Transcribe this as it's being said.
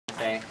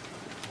birthday.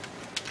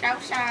 Go,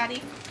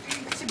 Shadi.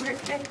 It's your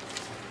birthday.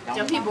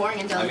 Don't be boring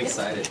and delicate. I'm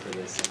excited for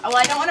this. Oh, well,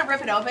 I don't want to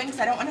rip it open because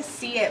I don't want to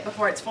see it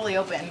before it's fully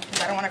open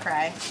because I don't want to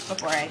cry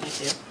before I do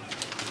too.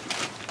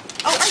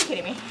 Oh, are you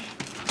kidding me?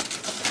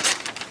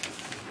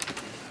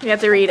 You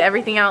have to read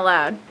everything out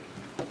loud.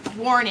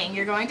 Warning,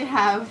 you're going to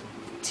have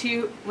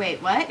to...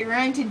 Wait, what? You're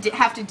going to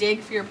have to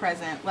dig for your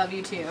present. Love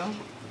you too.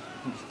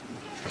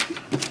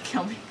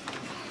 Kill me.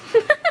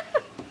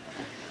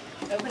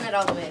 Open it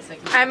all the way so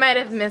I might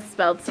have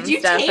misspelled some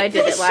stuff. I did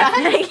it this last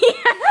shut? night.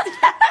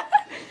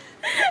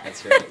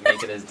 That's right.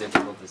 Make it as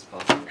difficult as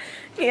possible.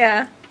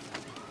 Yeah.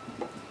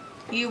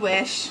 You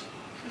wish.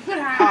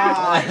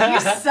 Aw, you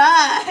suck.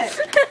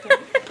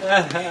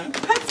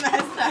 That's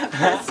messed up,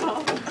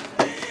 Crystal.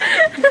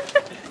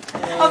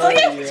 I was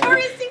looking at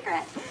Victoria's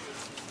Secret.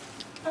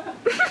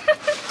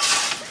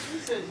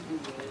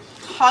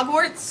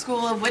 Hogwarts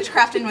School of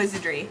Witchcraft and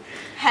Wizardry.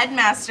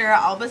 Headmaster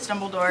Albus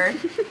Dumbledore.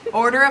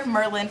 Order of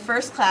Merlin,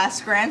 First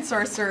Class, Grand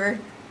Sorcerer.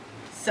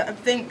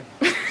 Something.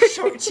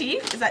 Short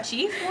Chief? Is that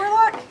Chief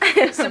Warlock?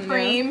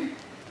 Supreme.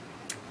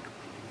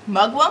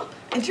 Mugwump.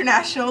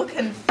 International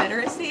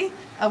Confederacy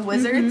of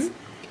Wizards.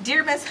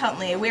 Dear Miss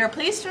Huntley, we are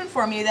pleased to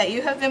inform you that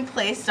you have been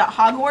placed at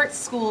Hogwarts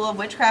School of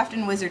Witchcraft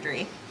and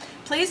Wizardry.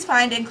 Please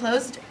find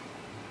enclosed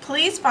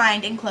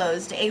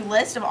a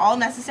list of all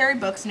necessary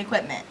books and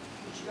equipment.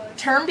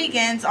 Term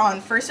begins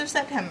on 1st of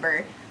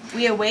September.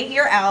 We await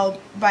your owl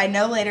by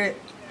no later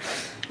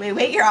than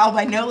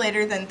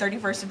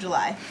 31st of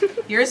July.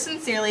 Yours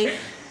sincerely,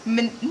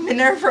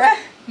 Minerva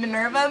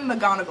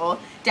McGonagall,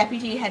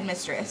 Deputy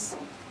Headmistress.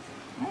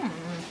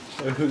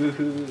 So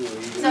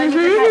I need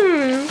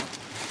to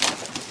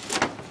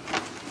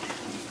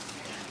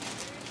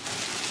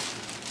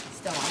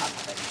Still not hot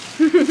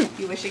topic.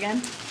 You wish again?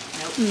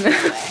 Nope. No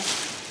way.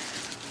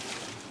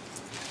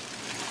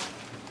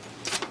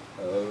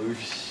 Oh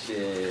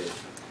shit.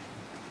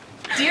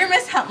 Dear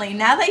Miss Huntley,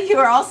 now that you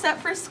are all set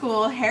for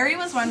school, Harry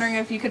was wondering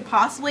if you could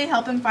possibly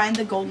help him find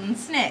the golden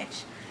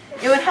snitch.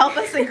 It would help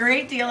us a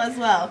great deal as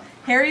well.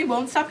 Harry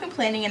won't stop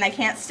complaining and I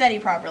can't study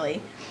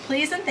properly.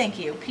 Please and thank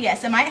you.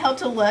 P.S. It might help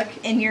to look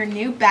in your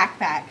new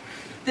backpack.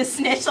 The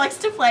snitch likes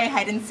to play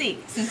hide and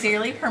seek.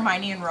 Sincerely,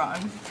 Hermione and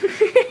Ron.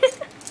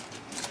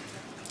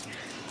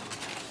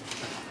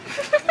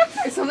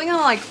 Is something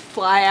gonna like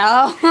fly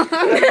out? I don't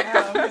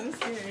know, I'm kind of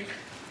scared.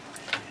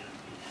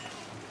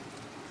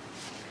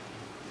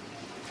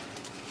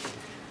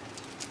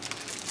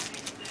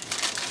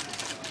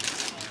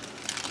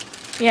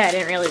 Yeah, I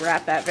didn't really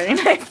wrap that very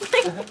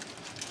nicely.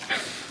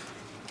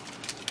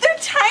 They're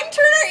time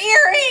turner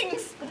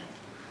earrings!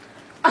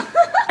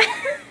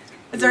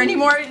 Is there any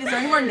more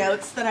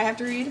notes that I have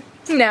to read?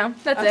 No,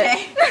 that's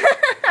Okay. it.